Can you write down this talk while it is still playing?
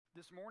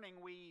This morning,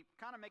 we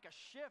kind of make a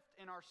shift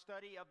in our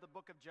study of the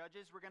book of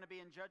Judges. We're going to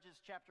be in Judges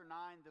chapter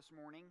 9 this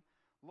morning,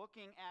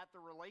 looking at the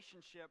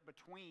relationship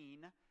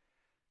between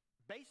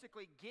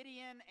basically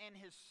Gideon and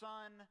his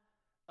son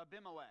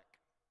Abimelech.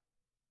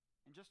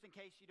 And just in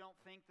case you don't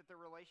think that the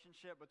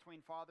relationship between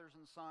fathers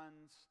and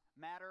sons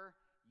matter,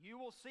 you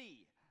will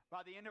see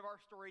by the end of our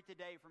story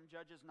today from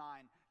Judges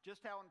 9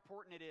 just how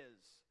important it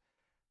is,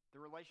 the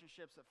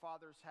relationships that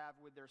fathers have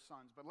with their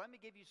sons. But let me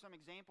give you some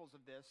examples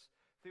of this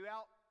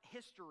throughout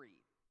history.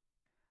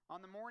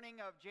 On the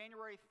morning of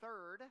January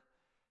 3rd,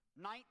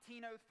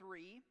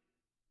 1903,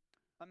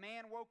 a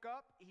man woke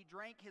up, he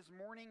drank his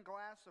morning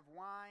glass of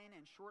wine,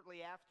 and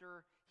shortly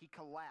after, he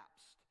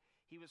collapsed.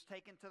 He was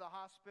taken to the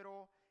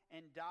hospital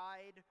and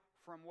died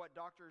from what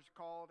doctors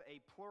called a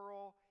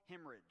pleural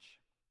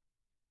hemorrhage.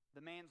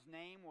 The man's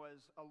name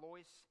was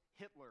Alois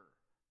Hitler,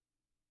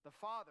 the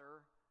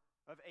father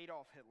of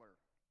Adolf Hitler.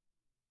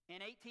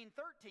 In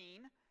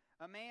 1813,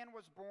 a man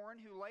was born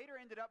who later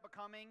ended up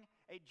becoming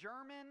a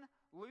German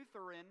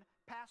Lutheran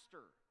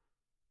pastor.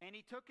 And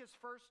he took his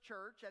first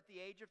church at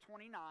the age of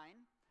 29,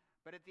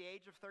 but at the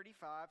age of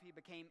 35, he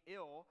became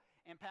ill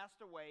and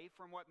passed away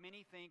from what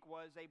many think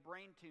was a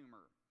brain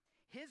tumor.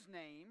 His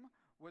name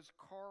was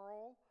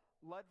Karl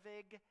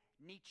Ludwig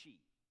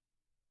Nietzsche,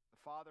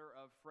 the father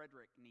of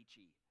Friedrich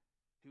Nietzsche,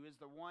 who is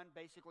the one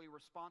basically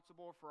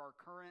responsible for our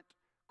current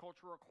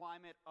cultural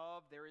climate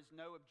of there is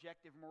no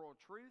objective moral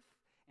truth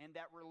and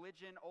that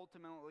religion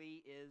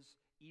ultimately is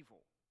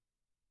evil.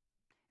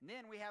 And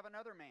then we have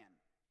another man.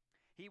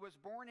 He was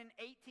born in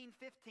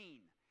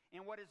 1815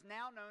 in what is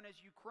now known as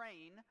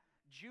Ukraine,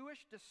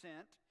 Jewish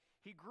descent.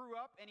 He grew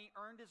up and he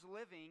earned his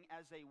living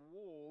as a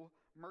wool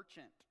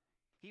merchant.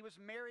 He was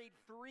married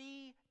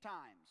 3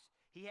 times.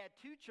 He had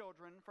 2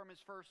 children from his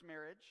first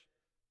marriage,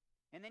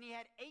 and then he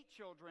had 8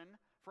 children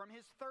from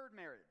his third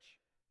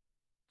marriage.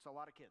 It's a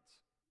lot of kids.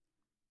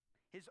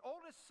 His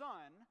oldest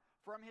son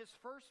from his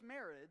first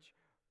marriage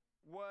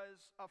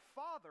was a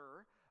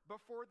father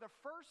before the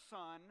first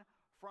son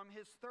from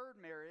his third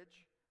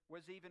marriage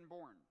was even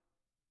born.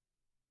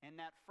 And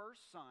that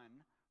first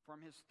son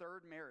from his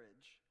third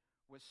marriage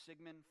was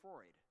Sigmund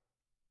Freud,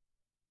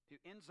 who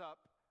ends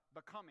up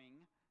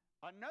becoming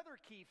another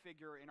key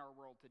figure in our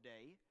world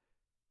today,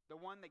 the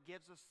one that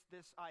gives us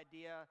this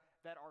idea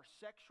that our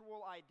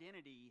sexual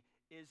identity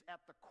is at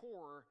the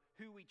core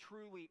who we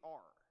truly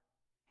are.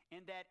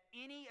 And that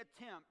any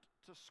attempt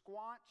to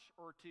squash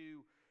or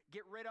to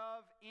get rid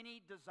of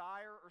any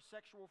desire or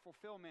sexual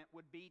fulfillment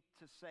would be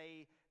to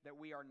say that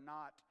we are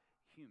not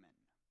human.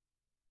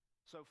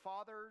 So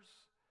fathers,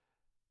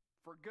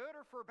 for good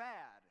or for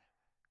bad,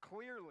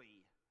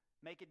 clearly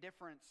make a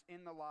difference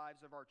in the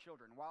lives of our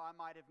children. While I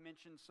might have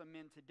mentioned some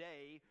men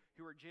today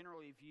who are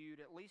generally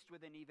viewed, at least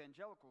within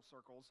evangelical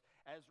circles,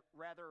 as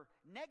rather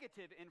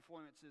negative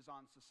influences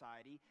on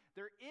society,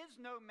 there is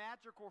no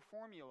magical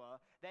formula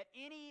that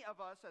any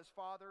of us as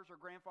fathers or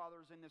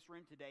grandfathers in this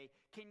room today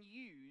can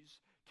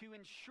use to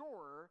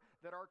ensure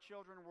that our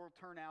children will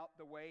turn out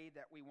the way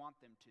that we want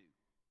them to.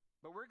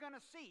 But we're going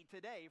to see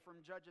today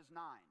from Judges 9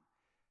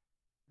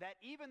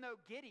 that even though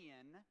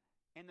Gideon,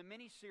 in the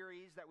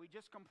mini-series that we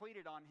just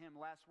completed on him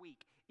last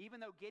week, even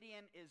though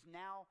Gideon is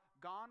now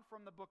gone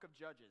from the book of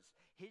Judges,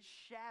 his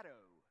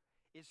shadow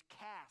is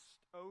cast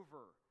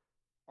over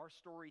our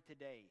story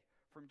today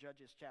from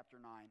Judges chapter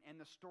 9. And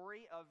the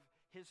story of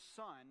his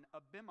son,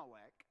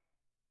 Abimelech,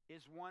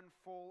 is one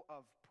full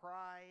of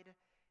pride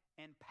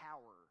and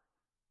power,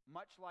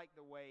 much like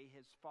the way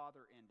his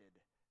father ended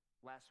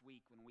last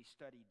week when we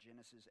studied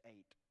Genesis 8.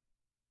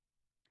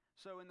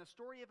 So in the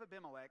story of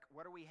Abimelech,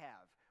 what do we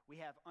have? We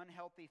have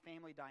unhealthy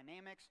family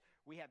dynamics,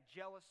 we have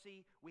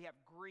jealousy, we have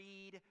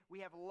greed,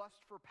 we have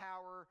lust for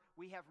power,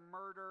 we have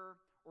murder,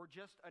 or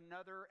just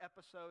another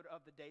episode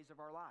of the days of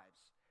our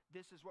lives.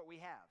 This is what we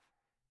have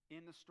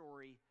in the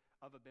story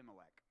of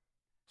Abimelech.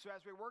 So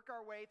as we work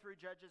our way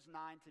through Judges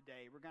 9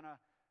 today, we're going to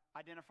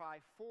identify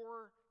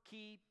 4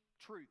 key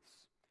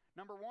truths.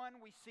 Number 1,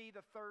 we see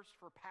the thirst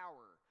for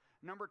power.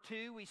 Number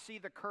 2, we see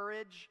the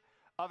courage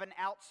of an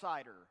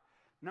outsider.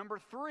 Number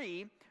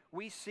 3,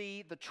 we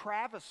see the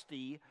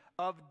travesty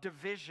of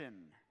division.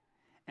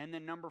 And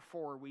then number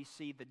 4, we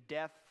see the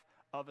death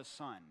of a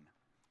son.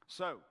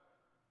 So,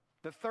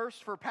 the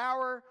thirst for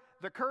power,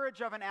 the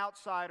courage of an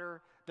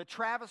outsider, the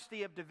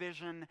travesty of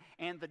division,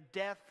 and the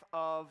death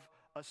of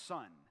a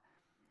son.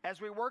 As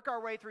we work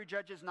our way through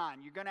Judges 9,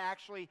 you're going to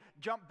actually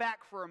jump back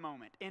for a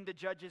moment into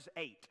Judges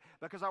 8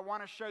 because I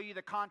want to show you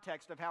the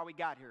context of how we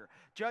got here.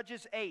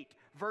 Judges 8,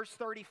 verse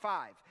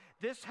 35.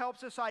 This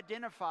helps us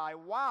identify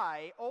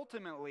why,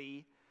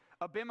 ultimately,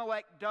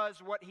 Abimelech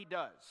does what he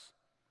does.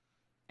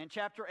 And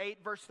chapter 8,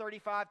 verse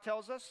 35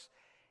 tells us,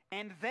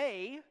 "And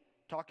they,"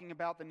 talking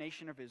about the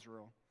nation of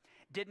Israel,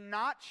 "did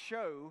not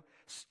show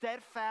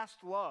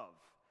steadfast love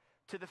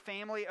to the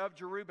family of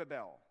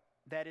Jerubbaal,"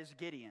 that is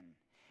Gideon,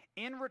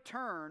 "in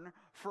return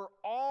for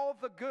all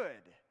the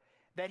good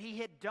that he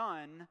had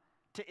done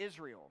to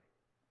Israel."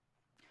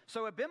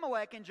 So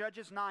Abimelech in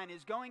Judges 9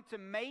 is going to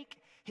make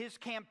his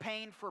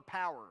campaign for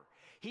power.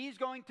 He's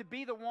going to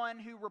be the one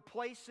who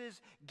replaces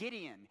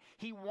Gideon.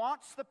 He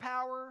wants the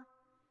power.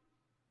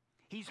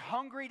 He's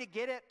hungry to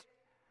get it.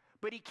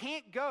 But he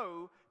can't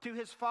go to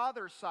his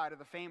father's side of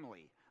the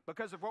family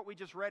because of what we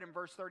just read in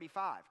verse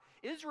 35.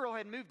 Israel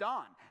had moved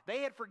on. They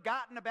had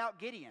forgotten about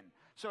Gideon.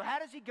 So how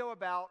does he go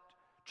about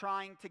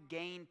trying to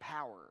gain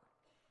power?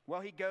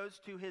 Well, he goes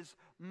to his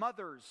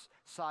mother's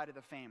side of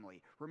the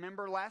family.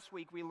 Remember last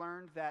week we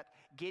learned that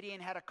Gideon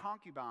had a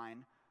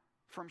concubine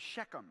from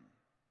Shechem.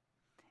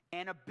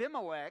 And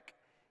Abimelech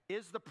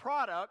is the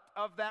product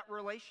of that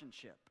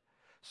relationship.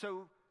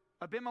 So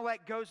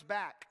Abimelech goes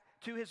back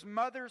to his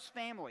mother's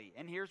family.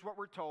 And here's what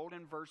we're told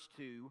in verse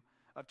 2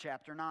 of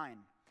chapter 9.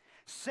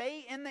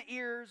 Say in the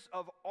ears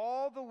of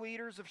all the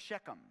leaders of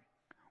Shechem,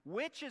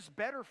 which is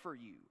better for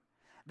you,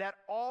 that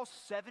all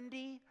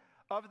 70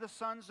 of the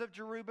sons of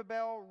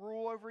Jerubbaal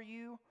rule over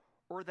you,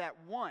 or that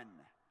one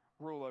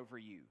rule over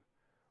you?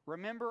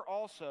 Remember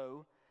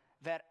also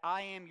that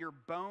I am your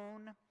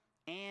bone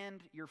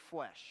and your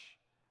flesh.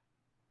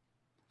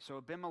 So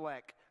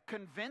Abimelech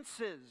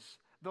convinces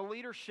the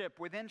leadership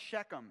within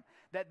Shechem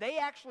that they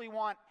actually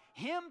want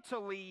him to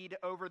lead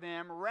over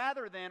them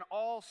rather than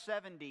all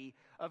 70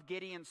 of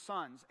Gideon's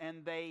sons.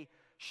 And they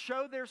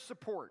show their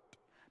support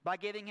by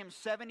giving him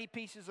 70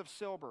 pieces of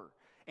silver.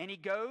 And he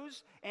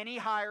goes and he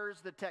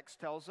hires, the text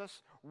tells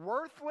us,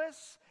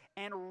 worthless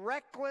and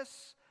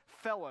reckless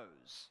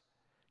fellows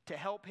to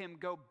help him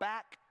go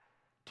back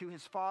to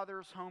his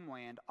father's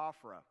homeland,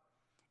 Ophrah,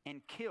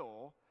 and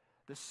kill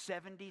the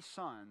 70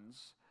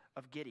 sons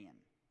of Gideon.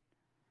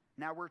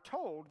 Now we're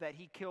told that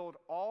he killed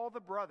all the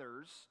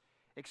brothers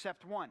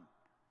except one.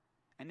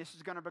 And this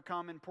is going to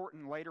become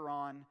important later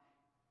on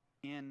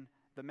in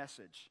the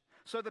message.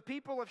 So the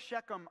people of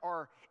Shechem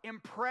are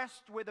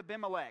impressed with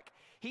Abimelech.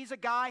 He's a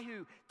guy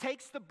who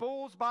takes the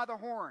bulls by the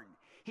horn.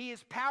 He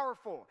is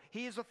powerful.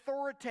 He is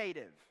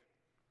authoritative.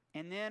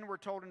 And then we're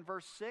told in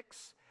verse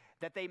 6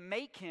 that they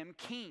make him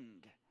king.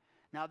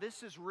 Now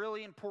this is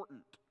really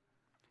important.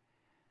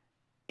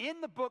 In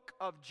the book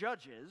of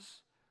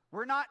Judges,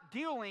 we're not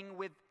dealing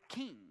with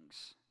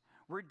kings.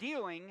 We're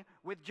dealing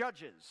with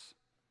judges.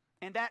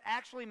 And that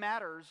actually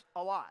matters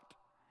a lot.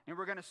 And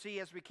we're going to see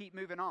as we keep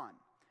moving on.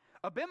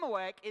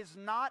 Abimelech is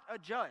not a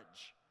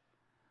judge.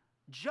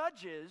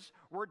 Judges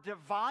were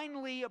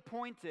divinely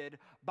appointed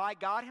by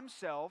God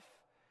himself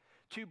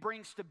to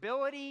bring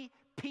stability,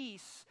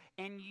 peace,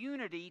 and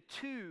unity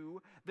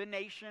to the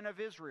nation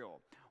of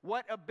Israel.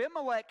 What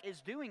Abimelech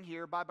is doing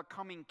here by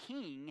becoming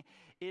king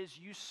is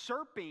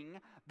usurping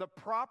the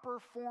proper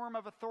form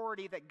of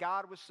authority that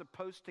God was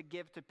supposed to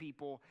give to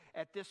people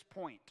at this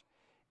point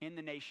in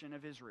the nation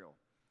of Israel.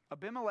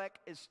 Abimelech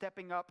is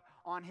stepping up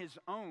on his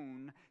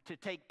own to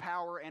take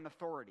power and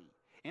authority.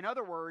 In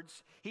other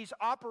words, he's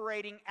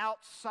operating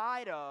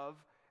outside of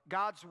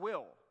God's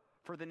will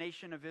for the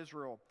nation of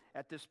Israel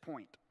at this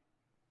point.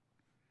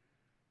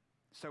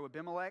 So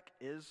Abimelech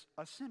is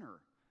a sinner.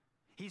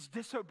 He's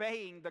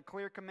disobeying the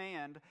clear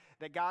command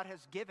that God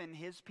has given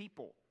his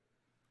people.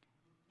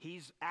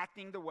 He's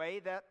acting the way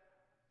that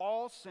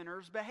all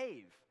sinners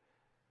behave.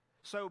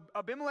 So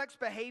Abimelech's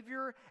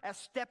behavior as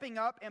stepping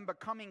up and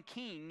becoming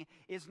king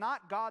is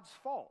not God's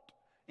fault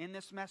in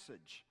this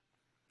message.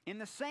 In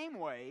the same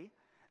way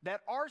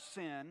that our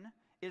sin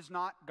is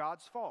not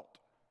God's fault.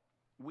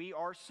 We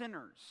are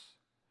sinners.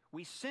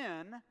 We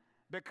sin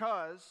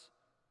because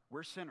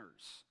we're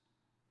sinners.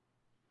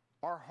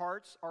 Our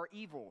hearts are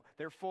evil.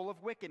 They're full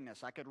of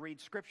wickedness. I could read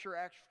scripture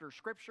after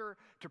scripture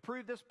to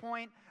prove this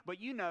point,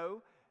 but you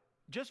know,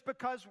 just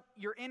because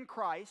you're in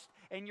Christ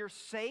and you're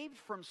saved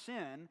from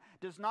sin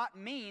does not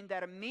mean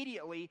that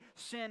immediately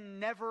sin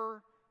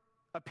never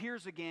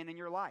appears again in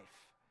your life.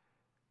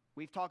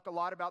 We've talked a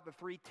lot about the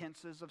 3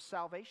 tenses of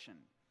salvation.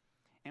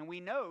 And we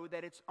know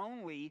that it's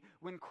only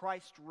when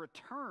Christ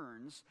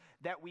returns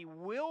that we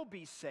will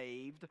be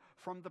saved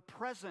from the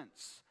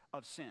presence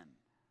of sin.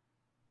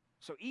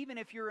 So even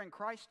if you're in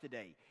Christ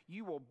today,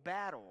 you will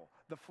battle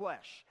the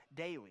flesh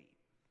daily.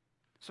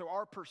 So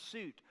our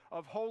pursuit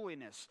of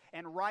holiness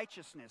and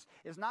righteousness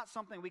is not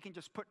something we can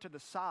just put to the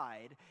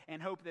side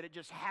and hope that it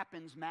just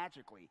happens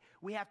magically.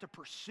 We have to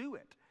pursue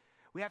it.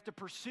 We have to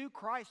pursue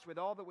Christ with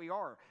all that we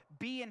are.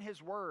 Be in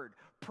his word.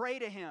 Pray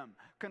to him.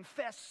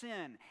 Confess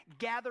sin.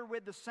 Gather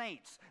with the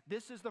saints.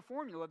 This is the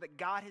formula that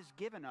God has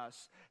given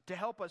us to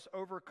help us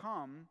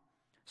overcome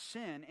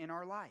sin in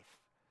our life.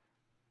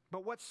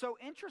 But what's so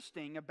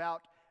interesting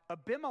about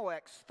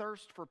Abimelech's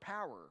thirst for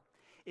power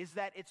is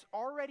that it's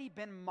already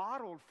been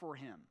modeled for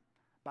him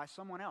by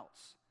someone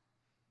else,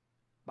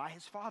 by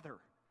his father.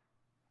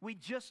 We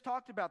just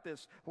talked about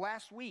this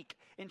last week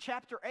in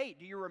chapter 8.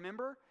 Do you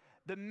remember?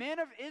 The men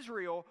of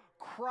Israel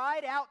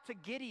cried out to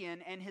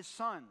Gideon and his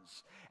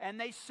sons, and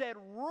they said,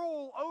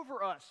 "Rule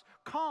over us.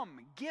 Come,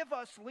 give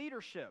us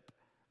leadership."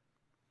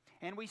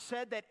 And we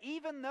said that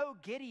even though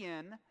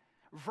Gideon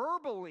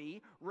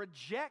verbally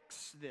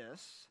rejects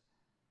this,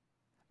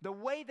 the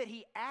way that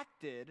he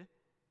acted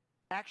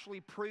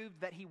actually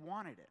proved that he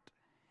wanted it.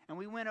 And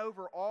we went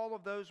over all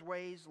of those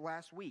ways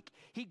last week.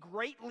 He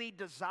greatly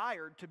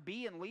desired to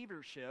be in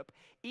leadership,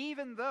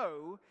 even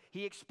though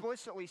he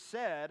explicitly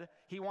said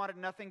he wanted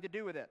nothing to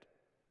do with it.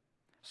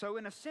 So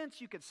in a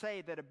sense, you could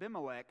say that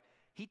Abimelech,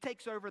 he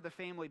takes over the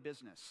family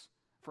business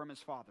from his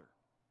father.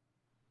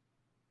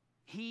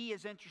 He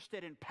is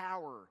interested in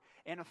power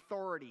and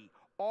authority,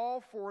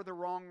 all for the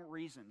wrong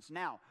reasons.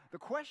 Now, the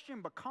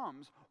question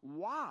becomes,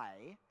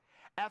 why,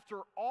 after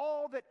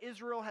all that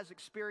Israel has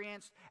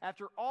experienced,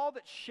 after all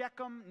that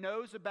Shechem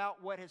knows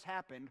about what has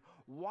happened,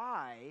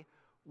 why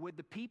would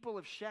the people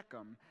of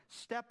Shechem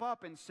step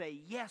up and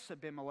say, yes,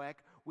 Abimelech,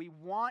 we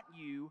want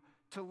you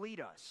to lead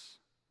us?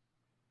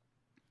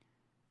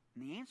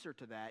 And the answer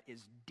to that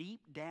is deep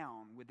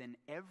down within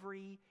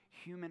every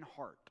human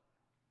heart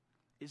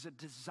is a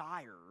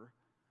desire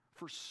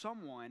for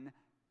someone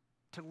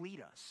to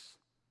lead us.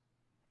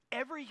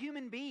 Every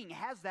human being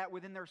has that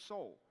within their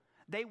soul.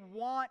 They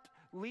want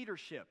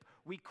leadership.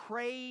 We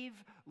crave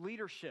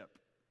leadership.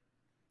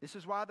 This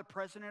is why the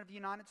President of the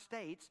United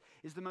States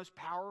is the most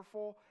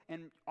powerful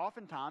and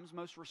oftentimes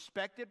most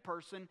respected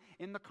person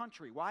in the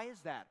country. Why is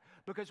that?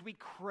 Because we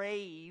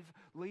crave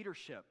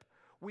leadership.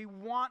 We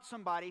want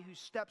somebody who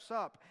steps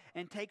up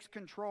and takes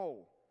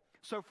control.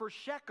 So for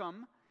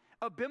Shechem,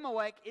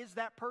 Abimelech is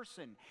that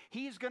person.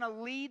 He's going to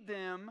lead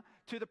them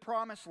to the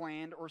promised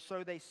land, or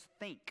so they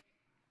think.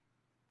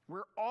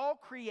 We're all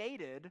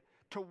created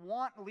to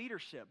want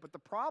leadership, but the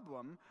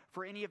problem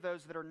for any of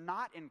those that are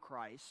not in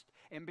Christ,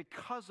 and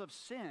because of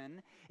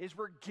sin, is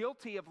we're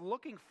guilty of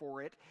looking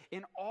for it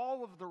in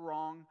all of the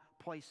wrong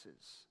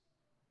places.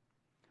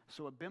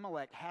 So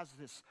Abimelech has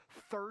this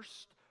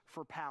thirst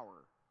for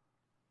power.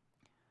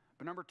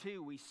 But number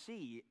two, we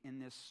see in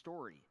this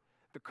story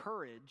the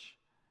courage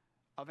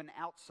of an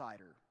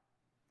outsider.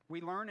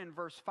 We learn in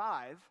verse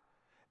 5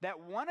 that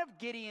one of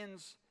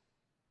Gideon's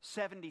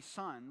 70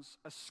 sons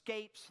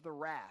escapes the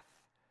wrath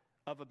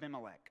of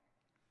Abimelech.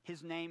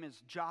 His name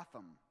is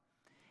Jotham.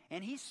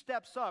 And he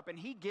steps up and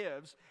he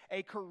gives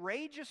a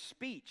courageous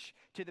speech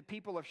to the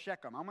people of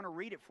Shechem. I'm going to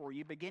read it for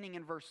you beginning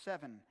in verse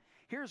 7.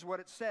 Here's what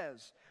it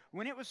says.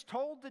 When it was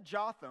told to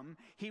Jotham,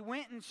 he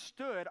went and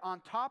stood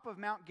on top of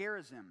Mount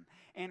Gerizim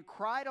and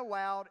cried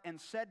aloud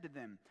and said to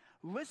them,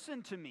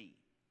 listen to me,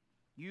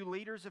 you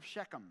leaders of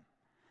Shechem,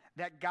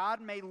 that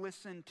God may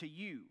listen to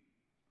you.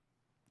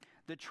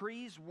 The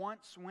trees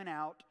once went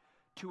out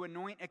to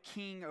anoint a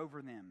king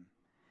over them.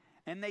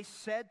 And they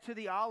said to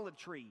the olive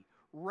tree,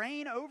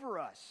 reign over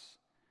us.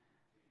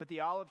 But the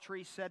olive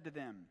tree said to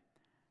them,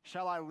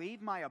 shall I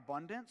leave my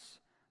abundance,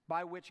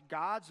 by which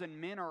gods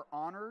and men are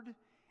honored,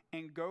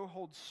 and go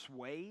hold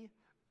sway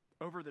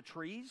over the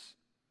trees?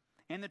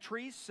 And the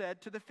trees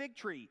said to the fig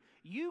tree,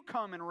 you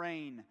come and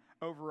reign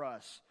over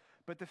us.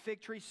 But the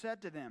fig tree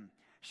said to them,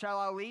 shall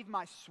I leave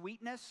my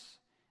sweetness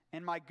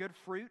and my good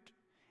fruit,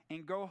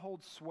 and go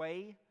hold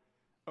sway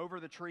over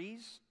the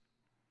trees?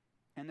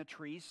 And the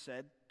trees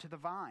said to the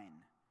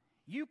vine,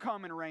 you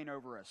come and reign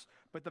over us.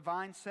 But the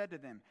vine said to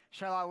them,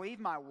 shall I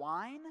leave my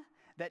wine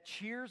that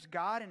cheers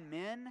God and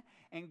men,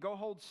 and go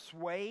hold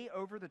sway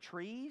over the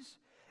trees?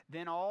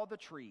 Then all the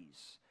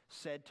trees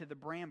said to the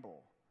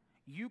bramble,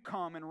 you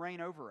come and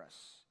reign over us.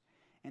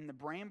 And the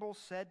bramble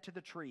said to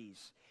the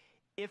trees,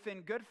 if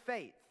in good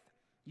faith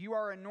you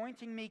are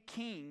anointing me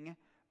king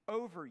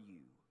over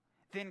you,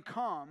 then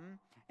come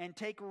and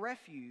take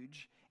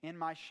refuge in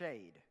my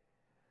shade.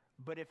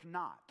 But if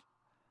not,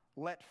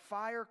 let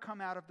fire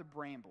come out of the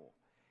bramble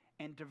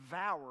and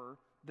devour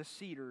the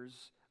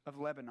cedars of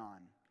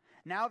Lebanon.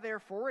 Now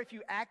therefore, if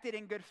you acted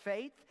in good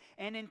faith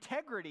and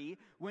integrity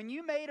when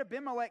you made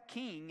Abimelech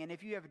king, and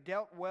if you have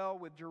dealt well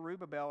with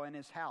Jerubbaal and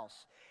his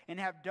house, and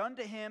have done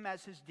to him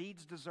as his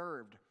deeds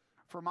deserved,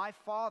 for my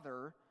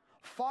father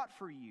fought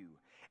for you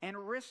and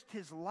risked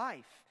his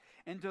life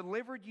and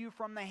delivered you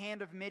from the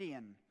hand of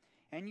Midian,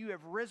 and you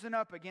have risen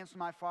up against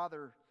my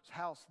father's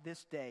house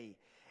this day,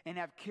 and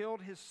have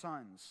killed his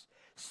sons,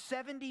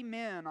 70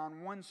 men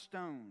on one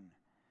stone,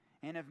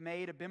 and have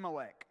made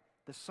Abimelech,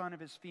 the son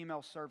of his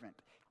female servant,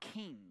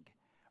 king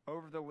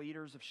over the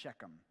leaders of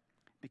Shechem,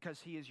 because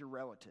he is your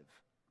relative.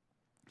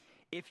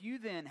 If you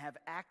then have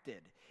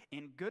acted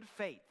in good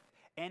faith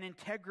and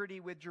integrity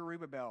with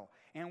Jerubbaal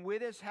and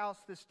with his house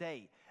this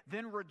day,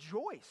 then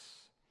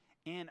rejoice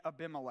in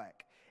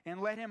Abimelech,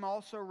 and let him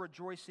also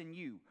rejoice in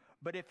you.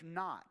 But if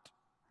not,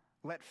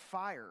 let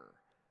fire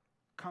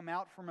come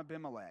out from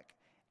Abimelech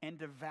and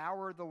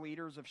devour the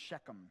leaders of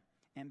Shechem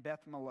and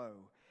Beth Millo.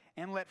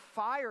 And let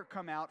fire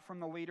come out from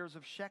the leaders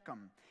of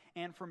Shechem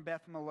and from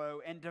Beth Millo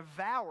and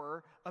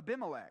devour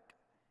Abimelech.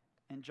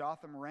 And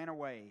Jotham ran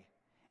away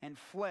and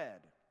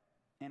fled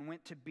and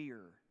went to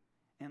Beer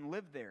and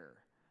lived there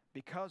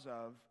because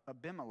of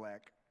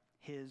Abimelech,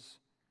 his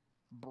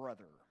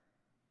brother.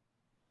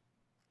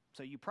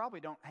 So you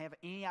probably don't have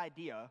any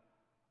idea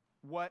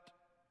what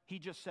he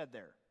just said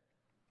there.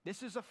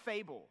 This is a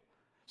fable.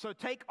 So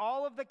take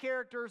all of the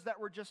characters that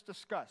were just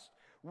discussed.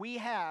 We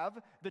have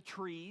the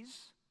trees,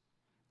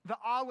 the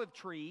olive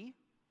tree,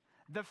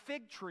 the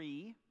fig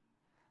tree,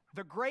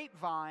 the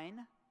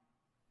grapevine,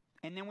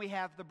 and then we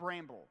have the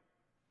bramble.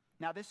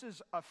 Now, this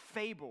is a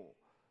fable.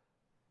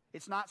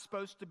 It's not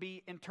supposed to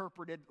be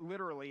interpreted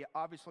literally.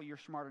 Obviously, you're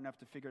smart enough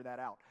to figure that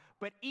out.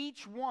 But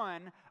each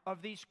one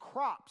of these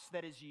crops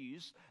that is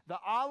used, the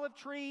olive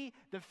tree,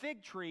 the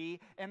fig tree,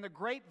 and the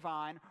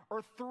grapevine,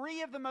 are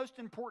three of the most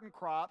important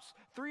crops,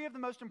 three of the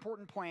most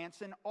important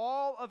plants in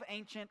all of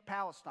ancient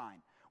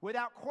Palestine.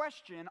 Without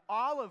question,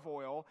 olive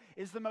oil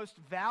is the most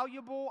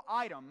valuable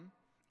item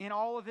in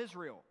all of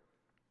Israel.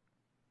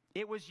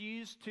 It was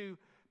used to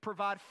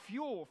provide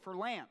fuel for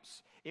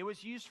lamps. It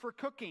was used for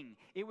cooking.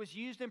 It was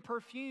used in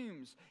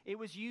perfumes. It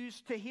was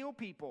used to heal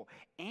people.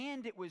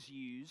 And it was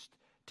used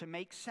to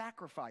make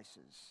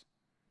sacrifices.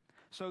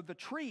 So the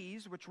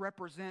trees, which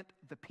represent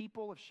the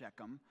people of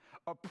Shechem,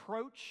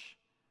 approach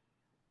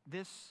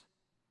this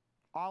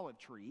olive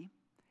tree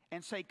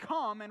and say,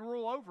 "Come and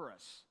rule over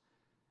us."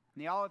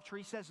 And the olive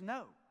tree says,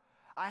 "No.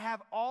 I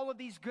have all of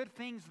these good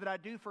things that I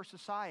do for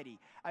society.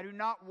 I do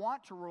not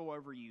want to rule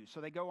over you." So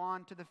they go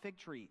on to the fig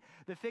tree.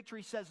 The fig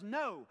tree says,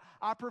 "No,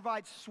 I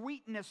provide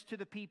sweetness to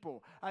the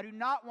people. I do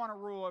not want to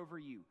rule over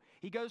you."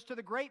 He goes to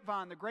the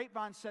grapevine. The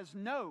grapevine says,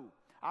 "No,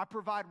 I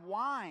provide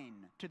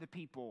wine to the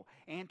people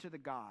and to the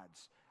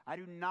gods. I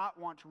do not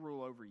want to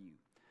rule over you."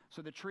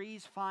 So the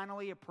trees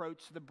finally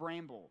approach the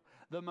bramble,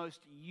 the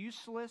most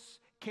useless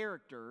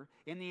character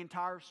in the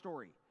entire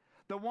story.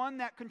 The one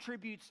that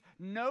contributes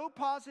no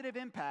positive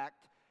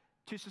impact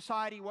to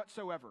society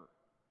whatsoever.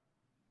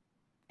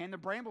 And the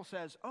bramble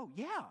says, "Oh,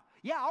 yeah,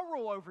 I'll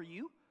rule over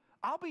you.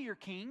 I'll be your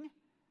king."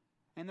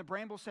 And the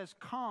bramble says,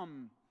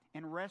 "Come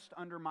and rest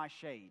under my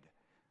shade."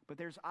 But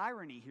there's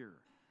irony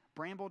here.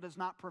 Bramble does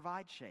not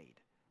provide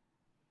shade.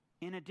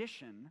 In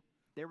addition,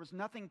 there was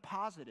nothing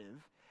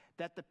positive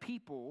that the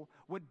people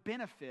would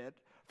benefit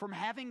from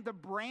having the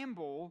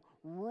bramble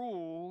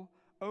rule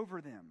over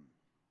them.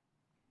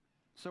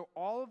 So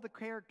all of the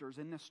characters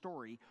in this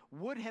story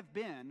would have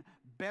been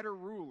better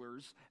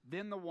rulers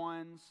than the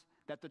ones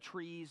that the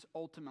trees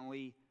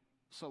ultimately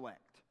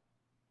select.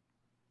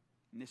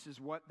 And this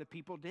is what the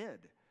people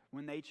did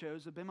when they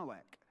chose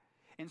Abimelech.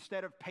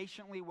 Instead of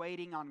patiently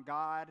waiting on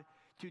God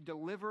to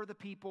deliver the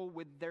people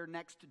with their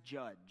next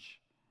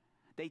judge,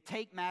 they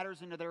take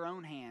matters into their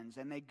own hands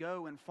and they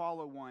go and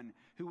follow one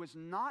who was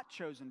not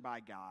chosen by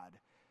God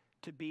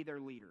to be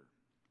their leader.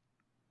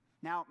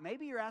 Now,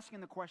 maybe you're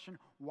asking the question,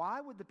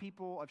 why would the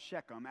people of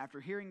Shechem,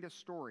 after hearing this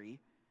story,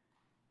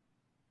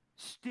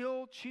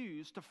 still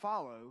choose to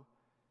follow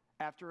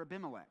after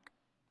Abimelech?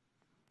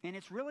 And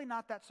it's really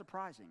not that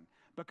surprising,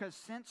 because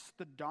since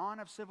the dawn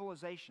of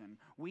civilization,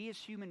 we as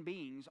human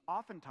beings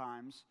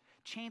oftentimes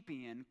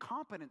champion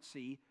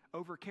competency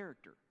over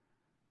character.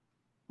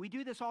 We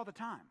do this all the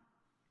time.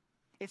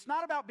 It's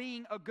not about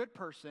being a good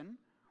person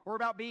or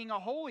about being a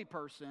holy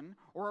person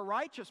or a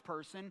righteous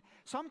person.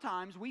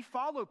 Sometimes we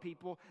follow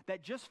people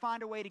that just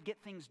find a way to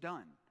get things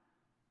done.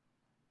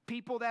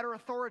 People that are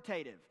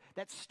authoritative,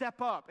 that step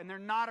up and they're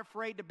not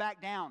afraid to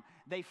back down.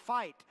 They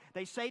fight.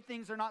 They say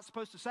things they're not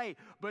supposed to say.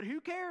 But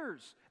who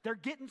cares? They're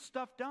getting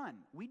stuff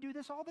done. We do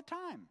this all the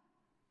time.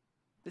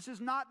 This is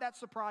not that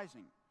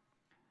surprising.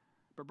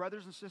 But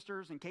brothers and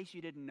sisters, in case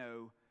you didn't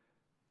know,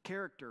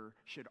 character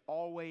should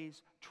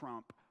always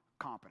trump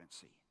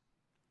competency.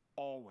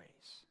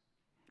 Always.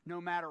 No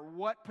matter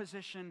what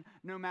position,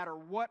 no matter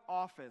what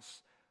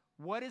office,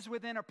 what is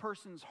within a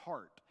person's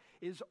heart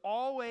is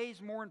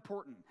always more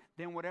important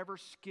than whatever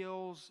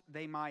skills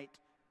they might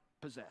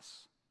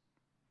possess.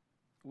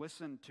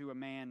 Listen to a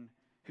man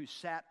who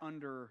sat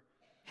under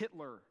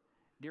Hitler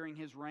during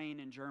his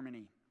reign in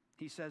Germany.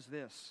 He says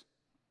this: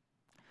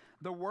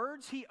 "The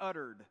words he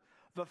uttered,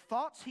 the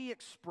thoughts he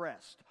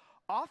expressed,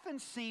 often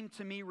seemed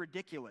to me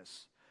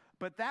ridiculous.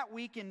 But that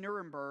week in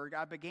Nuremberg,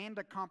 I began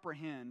to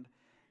comprehend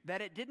that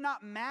it did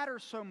not matter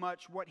so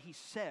much what he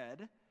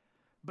said,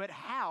 but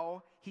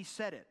how he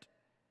said it."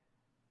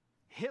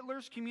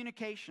 Hitler's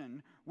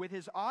communication with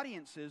his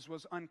audiences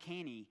was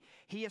uncanny.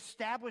 He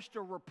established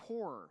a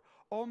rapport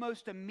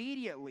almost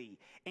immediately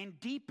and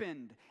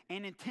deepened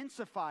and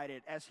intensified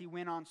it as he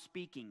went on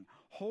speaking,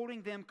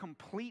 holding them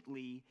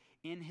completely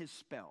in his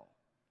spell.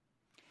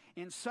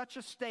 In such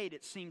a state,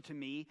 it seemed to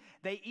me,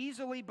 they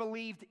easily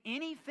believed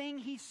anything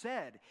he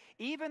said,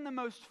 even the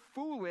most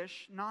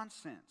foolish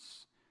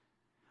nonsense.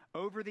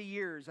 Over the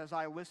years, as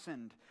I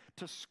listened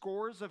to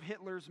scores of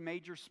Hitler's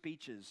major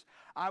speeches,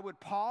 I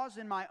would pause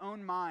in my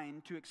own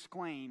mind to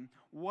exclaim,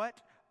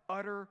 "What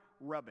utter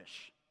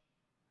rubbish!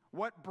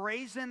 What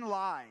brazen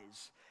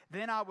lies!"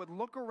 Then I would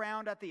look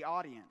around at the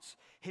audience.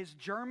 His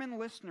German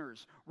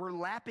listeners were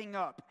lapping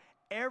up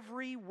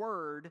every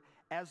word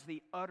as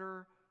the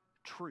utter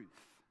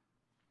truth.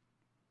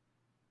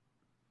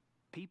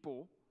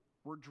 People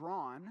were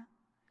drawn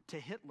to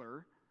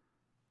Hitler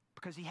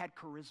because he had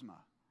charisma,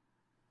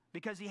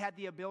 because he had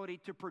the ability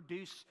to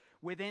produce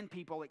within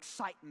people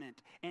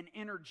excitement and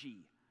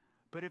energy.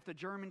 But if the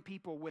German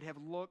people would have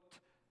looked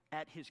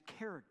at his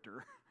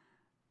character,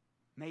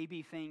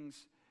 maybe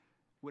things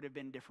would have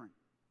been different.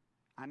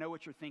 I know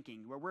what you're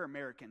thinking. Well, we're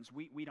Americans.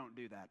 We don't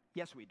do that.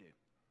 Yes, we do.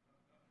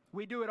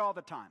 We do it all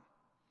the time.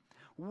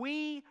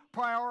 We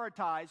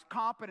prioritize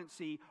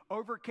competency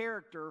over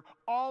character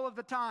all of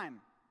the time.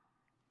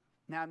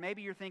 Now,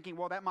 maybe you're thinking,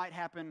 well, that might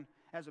happen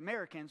as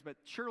Americans, but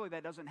surely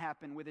that doesn't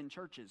happen within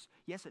churches.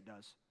 Yes, it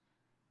does.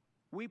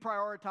 We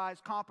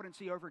prioritize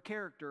competency over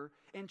character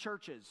in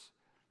churches,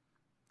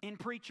 in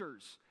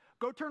preachers.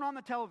 Go turn on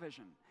the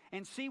television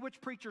and see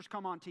which preachers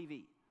come on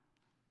TV.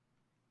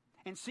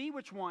 And see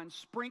which ones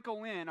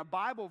sprinkle in a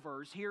Bible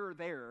verse here or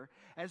there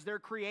as they're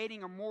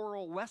creating a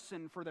moral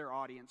lesson for their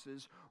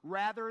audiences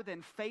rather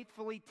than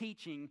faithfully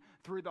teaching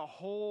through the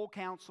whole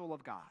counsel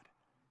of God.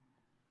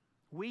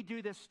 We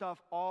do this stuff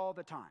all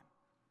the time.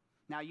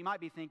 Now, you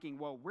might be thinking,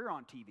 well, we're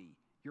on TV.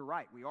 You're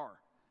right, we are.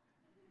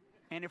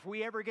 And if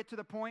we ever get to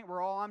the point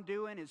where all I'm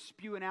doing is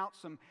spewing out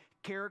some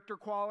character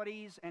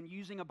qualities and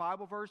using a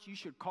Bible verse, you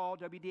should call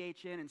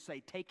WDHN and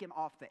say, take him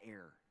off the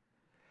air.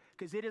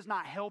 Because it is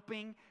not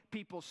helping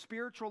people's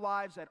spiritual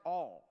lives at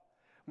all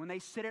when they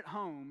sit at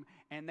home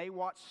and they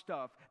watch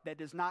stuff that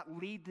does not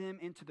lead them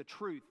into the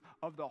truth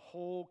of the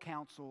whole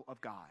counsel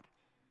of God.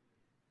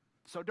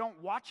 So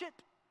don't watch it.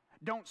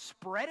 Don't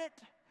spread it.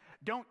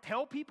 Don't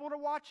tell people to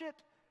watch it.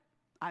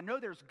 I know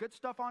there's good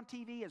stuff on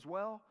TV as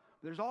well.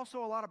 There's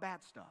also a lot of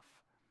bad stuff.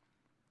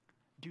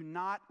 Do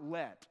not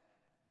let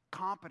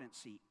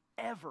competency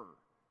ever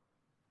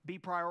be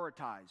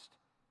prioritized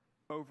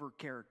over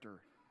character.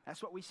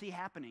 That's what we see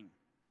happening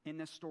in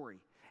this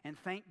story. And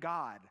thank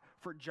God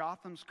for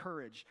Jotham's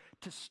courage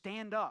to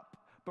stand up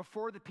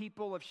before the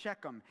people of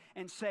Shechem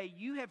and say,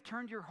 you have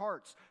turned your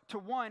hearts to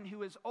one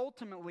who is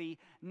ultimately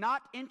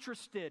not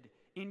interested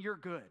in your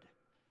good.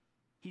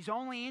 He's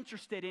only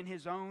interested in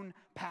his own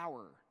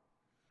power.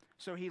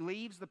 So he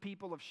leaves the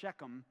people of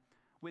Shechem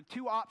with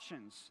two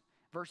options,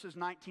 verses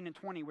 19 and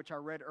 20, which I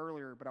read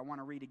earlier, but I want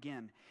to read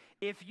again.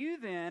 If you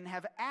then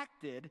have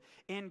acted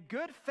in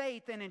good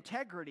faith and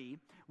integrity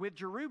with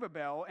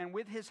Jerubbaal and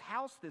with his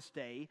house this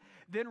day,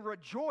 then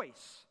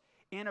rejoice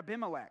in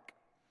Abimelech,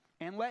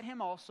 and let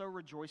him also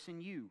rejoice in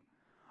you.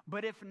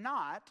 But if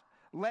not,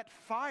 let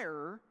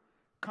fire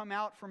come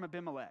out from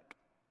Abimelech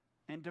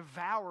and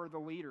devour the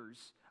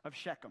leaders of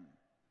Shechem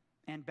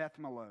and Beth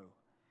Millo.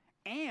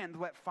 And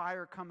let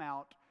fire come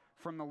out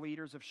from the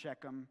leaders of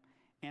Shechem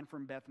and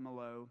from Beth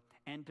Millo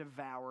and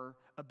devour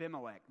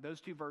Abimelech.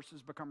 Those two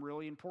verses become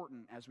really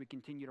important as we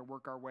continue to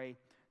work our way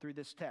through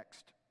this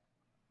text.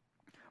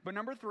 But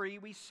number 3,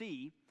 we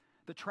see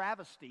the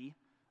travesty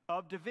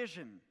of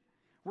division.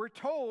 We're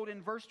told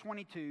in verse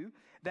 22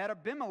 that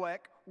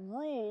Abimelech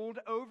ruled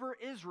over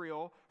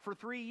Israel for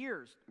 3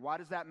 years. Why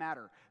does that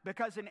matter?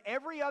 Because in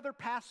every other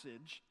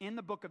passage in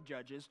the book of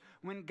Judges,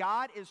 when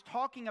God is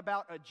talking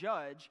about a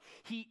judge,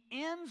 he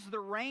ends the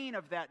reign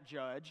of that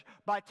judge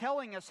by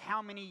telling us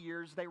how many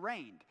years they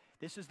reigned.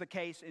 This is the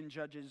case in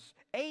Judges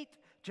 8,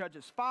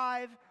 Judges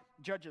 5,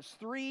 Judges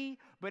 3.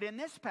 But in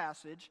this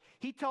passage,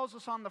 he tells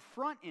us on the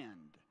front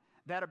end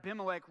that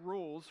Abimelech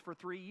rules for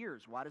 3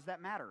 years. Why does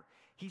that matter?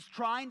 He's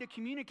trying to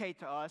communicate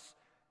to us,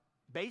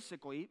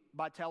 basically,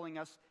 by telling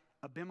us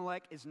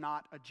Abimelech is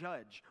not a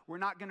judge. We're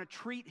not going to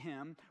treat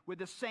him with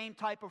the same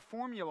type of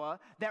formula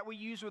that we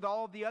use with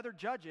all of the other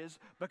judges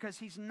because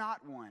he's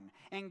not one.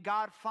 And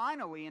God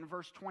finally, in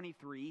verse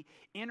 23,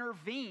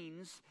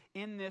 intervenes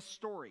in this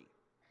story.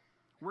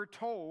 We're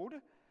told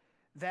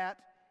that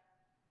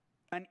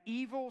an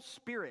evil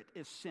spirit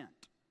is sent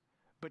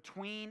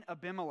between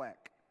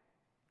Abimelech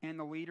and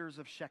the leaders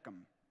of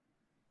Shechem.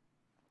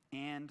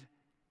 And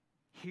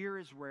here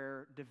is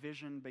where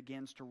division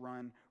begins to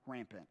run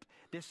rampant.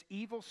 This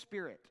evil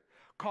spirit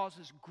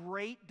causes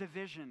great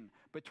division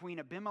between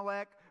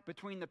Abimelech,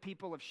 between the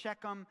people of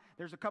Shechem.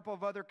 There's a couple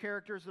of other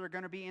characters that are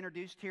going to be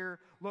introduced here.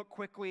 Look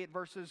quickly at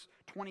verses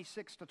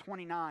 26 to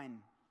 29.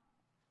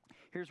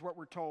 Here's what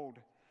we're told.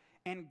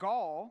 And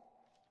Gaal,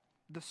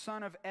 the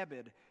son of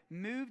Ebed,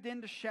 moved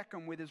into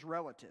Shechem with his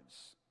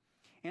relatives.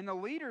 And the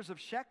leaders of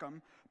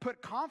Shechem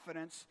put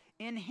confidence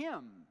in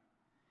him.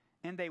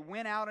 And they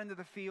went out into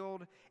the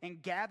field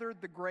and gathered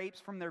the grapes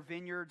from their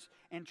vineyards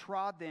and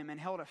trod them and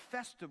held a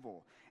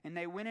festival. And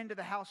they went into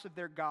the house of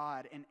their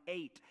God and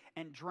ate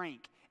and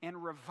drank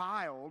and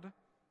reviled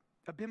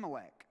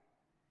Abimelech.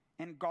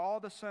 And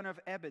Gaal the son of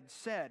Ebed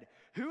said,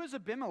 Who is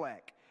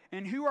Abimelech?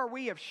 And who are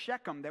we of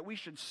Shechem that we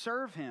should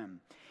serve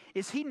him?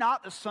 Is he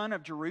not the son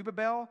of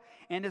Jerubbaal?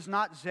 And is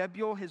not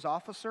Zebul his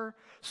officer?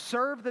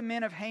 Serve the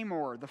men of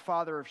Hamor, the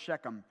father of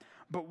Shechem.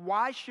 But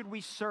why should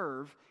we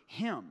serve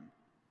him?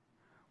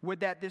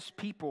 Would that this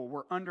people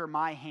were under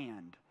my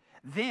hand.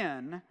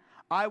 Then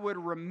I would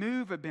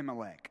remove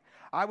Abimelech.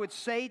 I would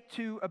say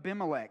to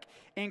Abimelech,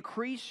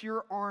 Increase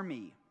your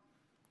army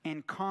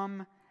and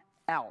come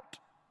out.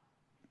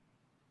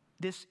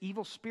 This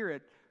evil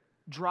spirit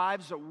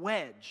drives a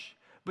wedge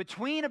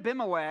between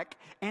Abimelech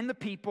and the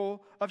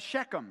people of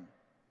Shechem.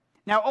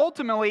 Now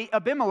ultimately,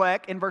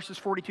 Abimelech, in verses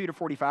 42 to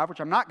 45, which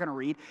I'm not going to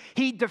read,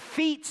 he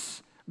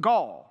defeats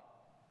Gaal.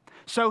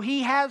 So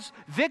he has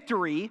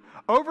victory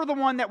over the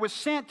one that was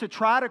sent to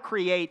try to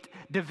create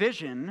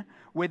division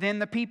within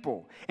the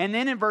people. And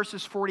then in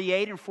verses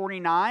 48 and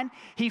 49,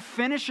 he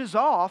finishes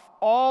off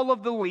all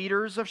of the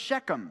leaders of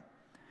Shechem.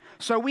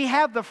 So we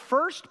have the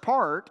first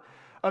part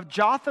of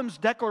Jotham's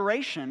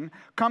declaration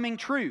coming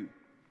true.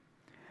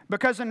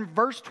 Because in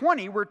verse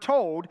 20, we're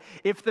told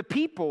if the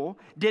people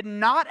did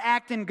not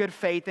act in good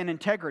faith and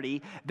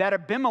integrity, that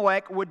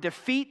Abimelech would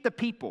defeat the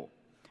people,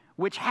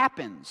 which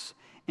happens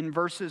in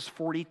verses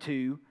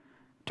 42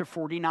 to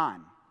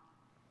 49.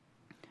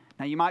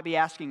 Now you might be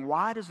asking,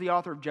 why does the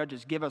author of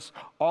Judges give us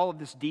all of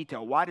this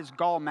detail? Why does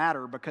Gaul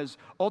matter? Because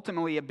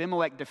ultimately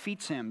Abimelech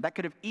defeats him. That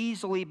could have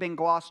easily been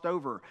glossed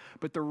over.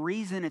 But the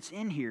reason it's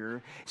in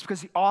here is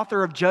because the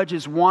author of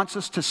Judges wants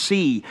us to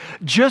see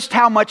just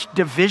how much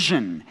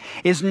division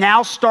is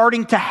now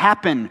starting to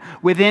happen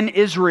within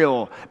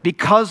Israel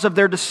because of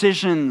their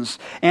decisions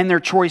and their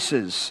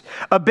choices.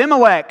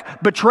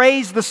 Abimelech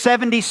betrays the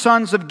 70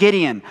 sons of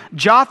Gideon.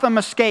 Jotham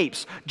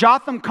escapes.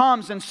 Jotham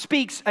comes and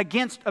speaks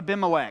against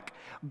Abimelech.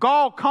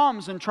 Gaul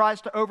comes and tries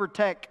to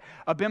overtake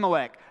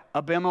Abimelech.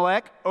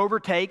 Abimelech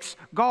overtakes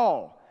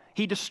Gaul.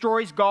 He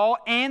destroys Gaul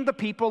and the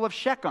people of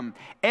Shechem.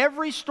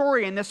 Every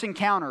story in this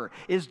encounter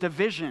is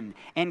division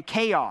and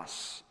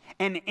chaos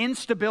and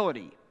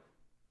instability.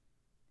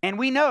 And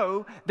we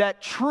know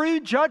that true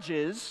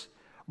judges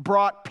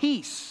brought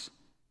peace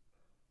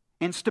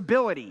and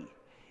stability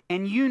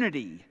and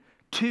unity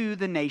to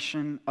the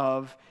nation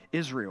of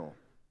Israel.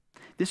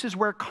 This is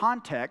where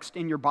context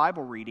in your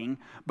Bible reading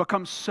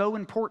becomes so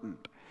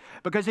important.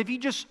 Because if you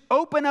just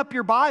open up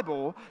your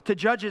Bible to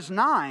Judges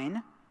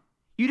 9,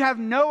 you'd have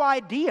no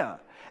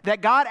idea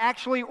that God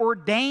actually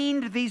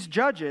ordained these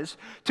judges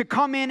to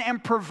come in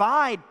and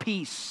provide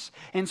peace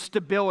and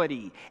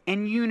stability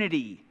and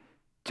unity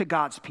to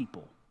God's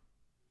people.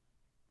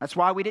 That's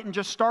why we didn't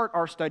just start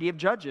our study of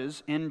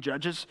Judges in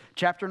Judges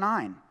chapter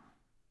 9.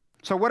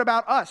 So what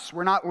about us?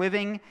 We're not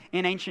living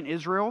in ancient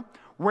Israel.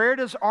 Where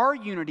does our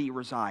unity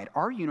reside?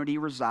 Our unity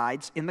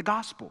resides in the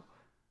gospel.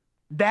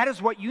 That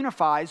is what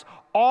unifies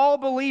all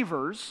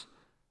believers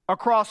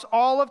across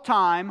all of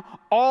time,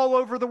 all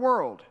over the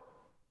world.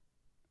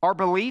 Our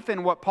belief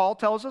in what Paul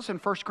tells us in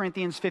 1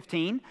 Corinthians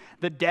 15,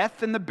 the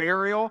death and the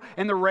burial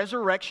and the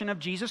resurrection of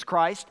Jesus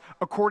Christ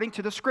according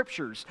to the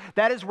Scriptures.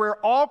 That is where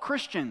all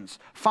Christians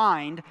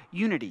find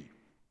unity.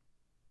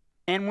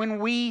 And when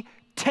we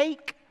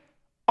take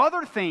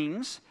other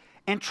things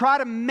and try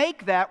to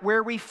make that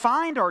where we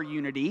find our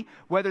unity,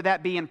 whether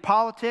that be in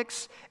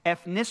politics,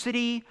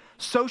 ethnicity,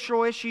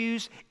 social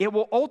issues, it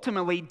will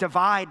ultimately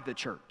divide the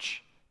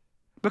church.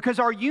 Because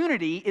our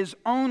unity is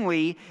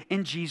only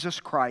in Jesus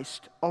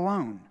Christ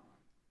alone.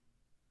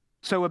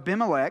 So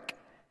Abimelech,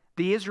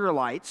 the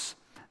Israelites,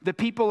 the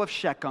people of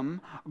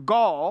Shechem,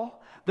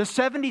 Gaul, the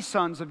 70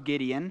 sons of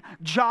Gideon,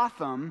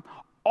 Jotham,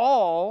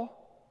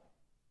 all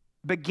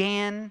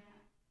began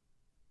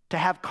to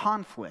have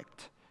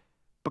conflict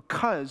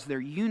because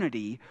their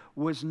unity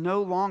was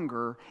no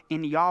longer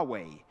in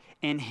Yahweh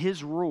and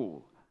His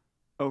rule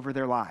over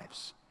their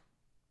lives.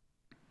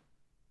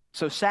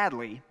 So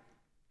sadly,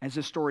 as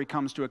this story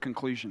comes to a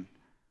conclusion,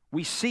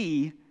 we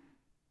see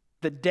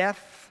the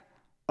death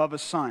of a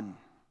son.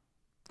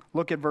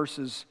 Look at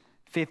verses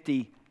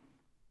 50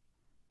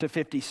 to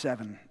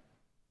 57.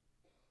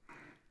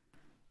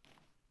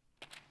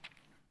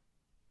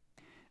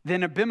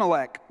 Then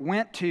Abimelech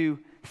went to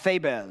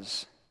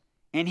Thebez,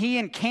 and he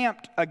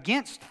encamped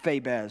against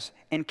Thebez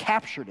and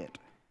captured it.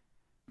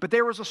 But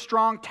there was a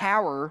strong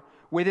tower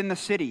within the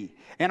city,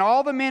 and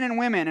all the men and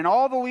women and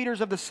all the leaders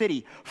of the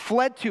city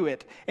fled to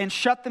it and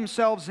shut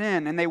themselves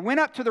in, and they went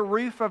up to the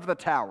roof of the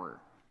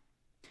tower.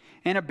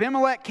 And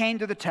Abimelech came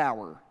to the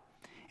tower,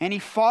 and he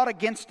fought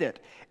against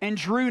it and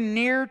drew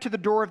near to the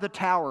door of the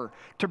tower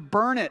to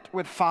burn it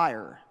with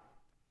fire.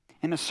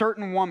 And a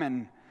certain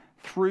woman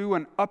threw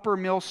an upper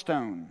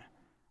millstone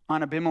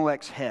on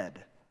Abimelech's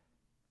head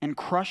and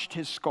crushed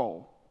his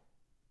skull.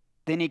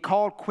 Then he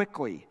called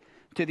quickly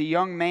to the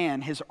young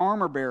man, his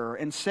armor-bearer,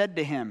 and said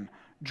to him,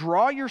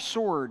 "Draw your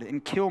sword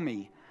and kill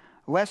me,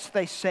 lest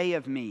they say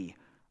of me,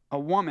 'A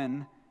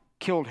woman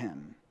killed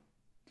him.'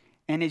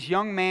 And his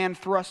young man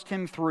thrust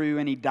him through,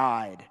 and he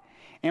died.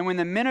 And when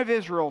the men of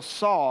Israel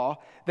saw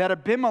that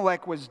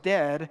Abimelech was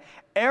dead,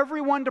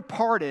 everyone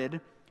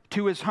departed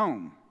to his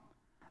home.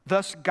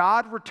 Thus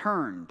God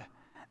returned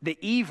the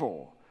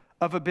evil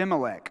of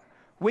Abimelech,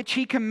 which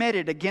he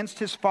committed against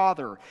his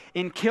father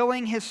in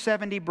killing his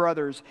 70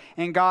 brothers.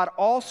 And God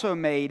also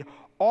made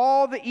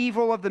all the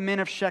evil of the men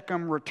of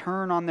Shechem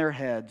return on their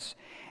heads.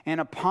 And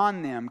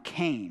upon them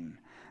came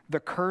the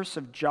curse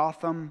of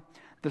Jotham,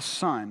 the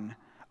son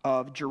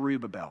of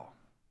Jerubbaal."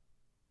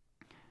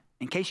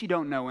 In case you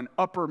don't know, an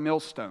upper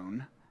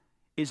millstone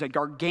is a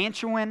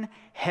gargantuan,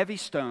 heavy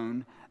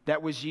stone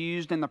that was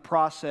used in the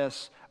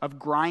process of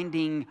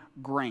grinding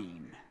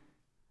grain.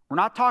 We're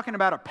not talking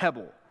about a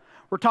pebble.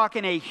 We're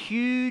talking a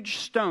huge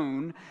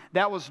stone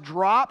that was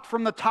dropped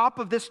from the top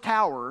of this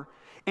tower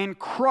and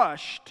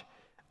crushed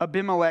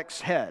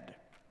Abimelech's head.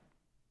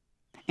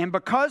 And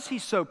because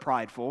he's so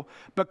prideful,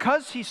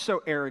 because he's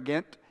so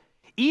arrogant,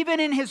 even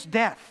in his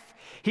death,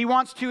 he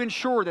wants to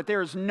ensure that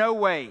there is no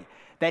way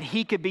that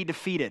he could be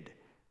defeated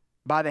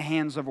by the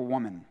hands of a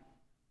woman.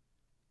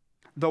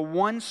 The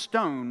one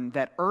stone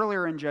that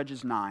earlier in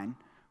Judges 9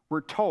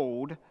 we're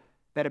told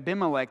that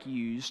Abimelech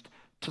used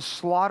to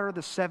slaughter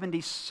the 70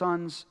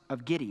 sons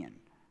of Gideon.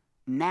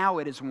 Now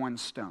it is one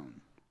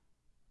stone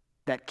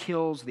that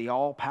kills the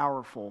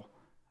all-powerful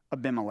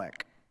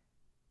Abimelech.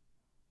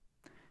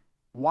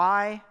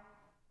 Why,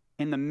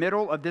 in the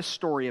middle of this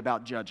story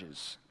about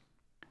Judges,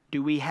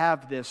 do we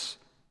have this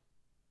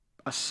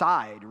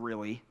aside,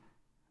 really,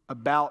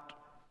 about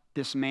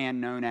this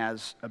man known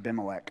as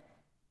Abimelech?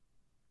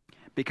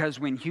 Because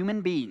when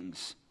human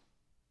beings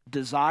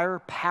desire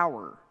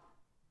power,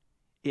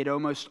 it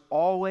almost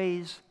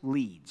always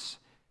leads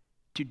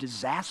to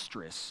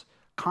disastrous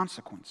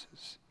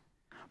consequences.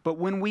 But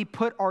when we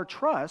put our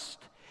trust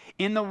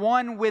in the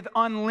one with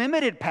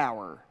unlimited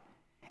power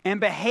and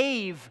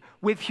behave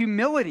with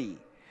humility,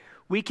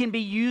 we can be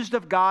used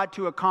of God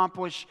to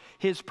accomplish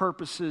His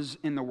purposes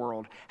in the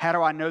world. How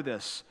do I know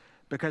this?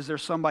 Because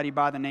there's somebody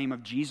by the name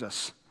of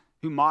Jesus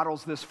who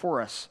models this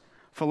for us.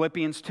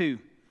 Philippians 2.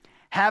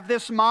 Have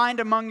this mind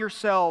among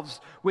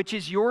yourselves, which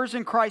is yours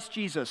in Christ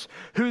Jesus,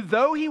 who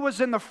though He was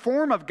in the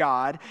form of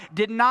God,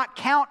 did not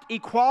count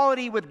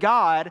equality with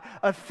God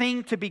a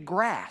thing to be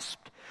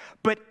grasped,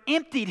 but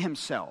emptied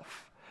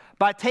Himself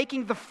by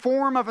taking the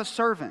form of a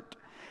servant,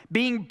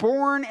 being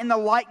born in the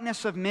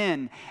likeness of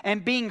men,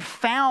 and being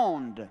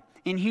found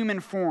in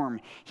human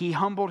form, He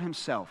humbled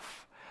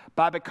Himself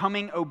by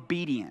becoming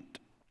obedient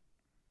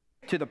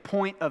to the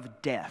point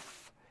of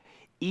death,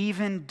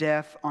 even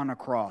death on a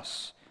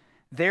cross.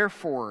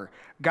 Therefore,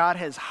 God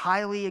has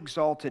highly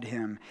exalted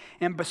Him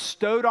and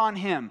bestowed on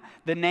Him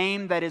the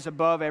name that is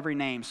above every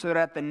name, so that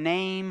at the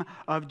name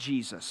of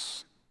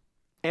Jesus,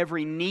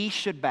 every knee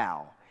should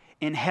bow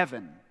in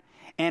heaven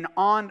and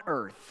on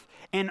earth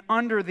and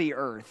under the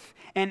earth,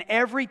 and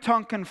every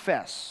tongue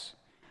confess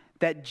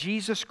that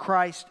Jesus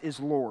Christ is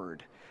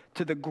Lord,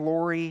 to the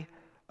glory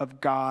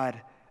of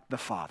God the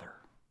Father.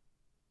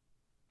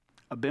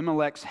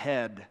 Abimelech's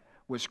head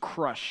was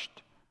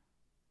crushed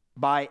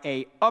by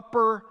an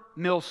upper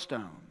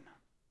millstone,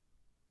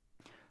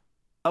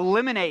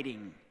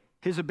 eliminating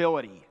his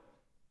ability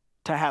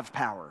to have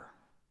power.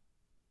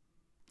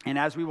 And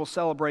as we will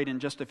celebrate in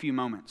just a few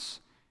moments,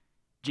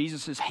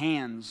 Jesus'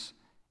 hands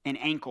and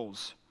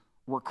ankles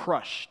were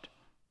crushed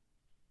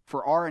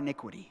for our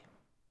iniquity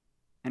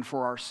and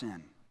for our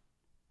sin.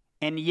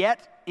 And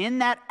yet, in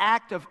that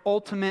act of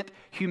ultimate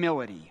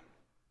humility,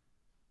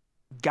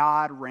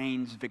 God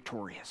reigns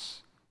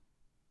victorious,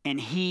 and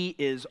He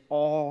is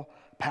all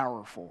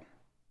powerful.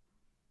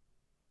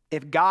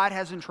 If God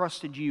has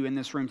entrusted you in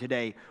this room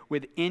today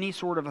with any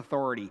sort of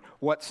authority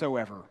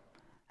whatsoever,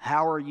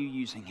 how are you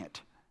using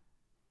it?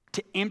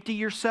 To empty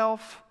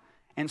yourself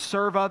and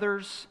serve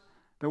others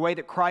the way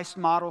that Christ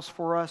models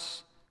for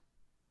us,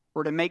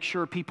 or to make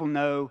sure people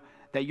know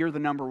that you're the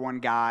number one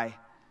guy,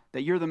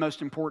 that you're the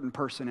most important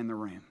person in the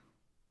room?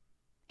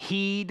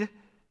 Heed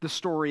the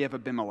story of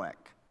Abimelech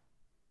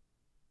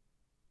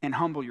and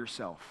humble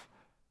yourself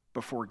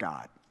before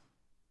God.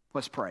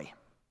 Let's pray.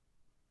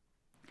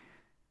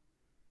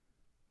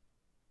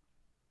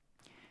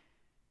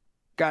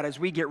 God, as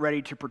we get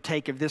ready to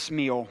partake of this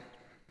meal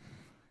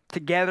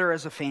together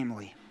as a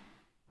family,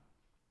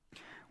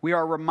 we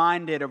are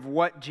reminded of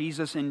what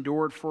Jesus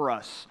endured for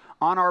us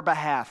on our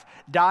behalf,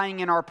 dying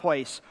in our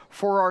place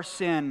for our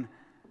sin.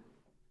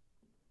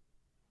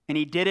 And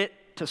He did it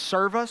to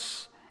serve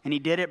us, and He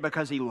did it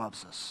because He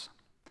loves us.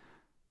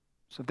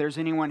 So if there's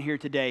anyone here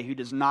today who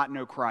does not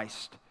know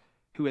Christ,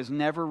 who has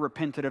never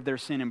repented of their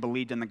sin and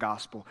believed in the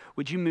gospel,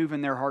 would you move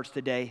in their hearts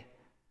today?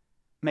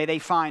 May they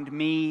find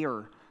me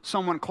or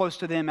someone close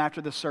to them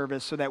after the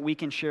service so that we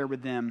can share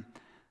with them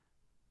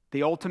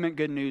the ultimate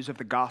good news of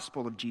the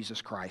gospel of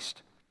Jesus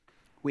Christ.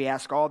 We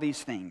ask all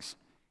these things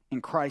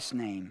in Christ's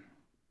name.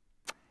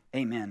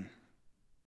 Amen.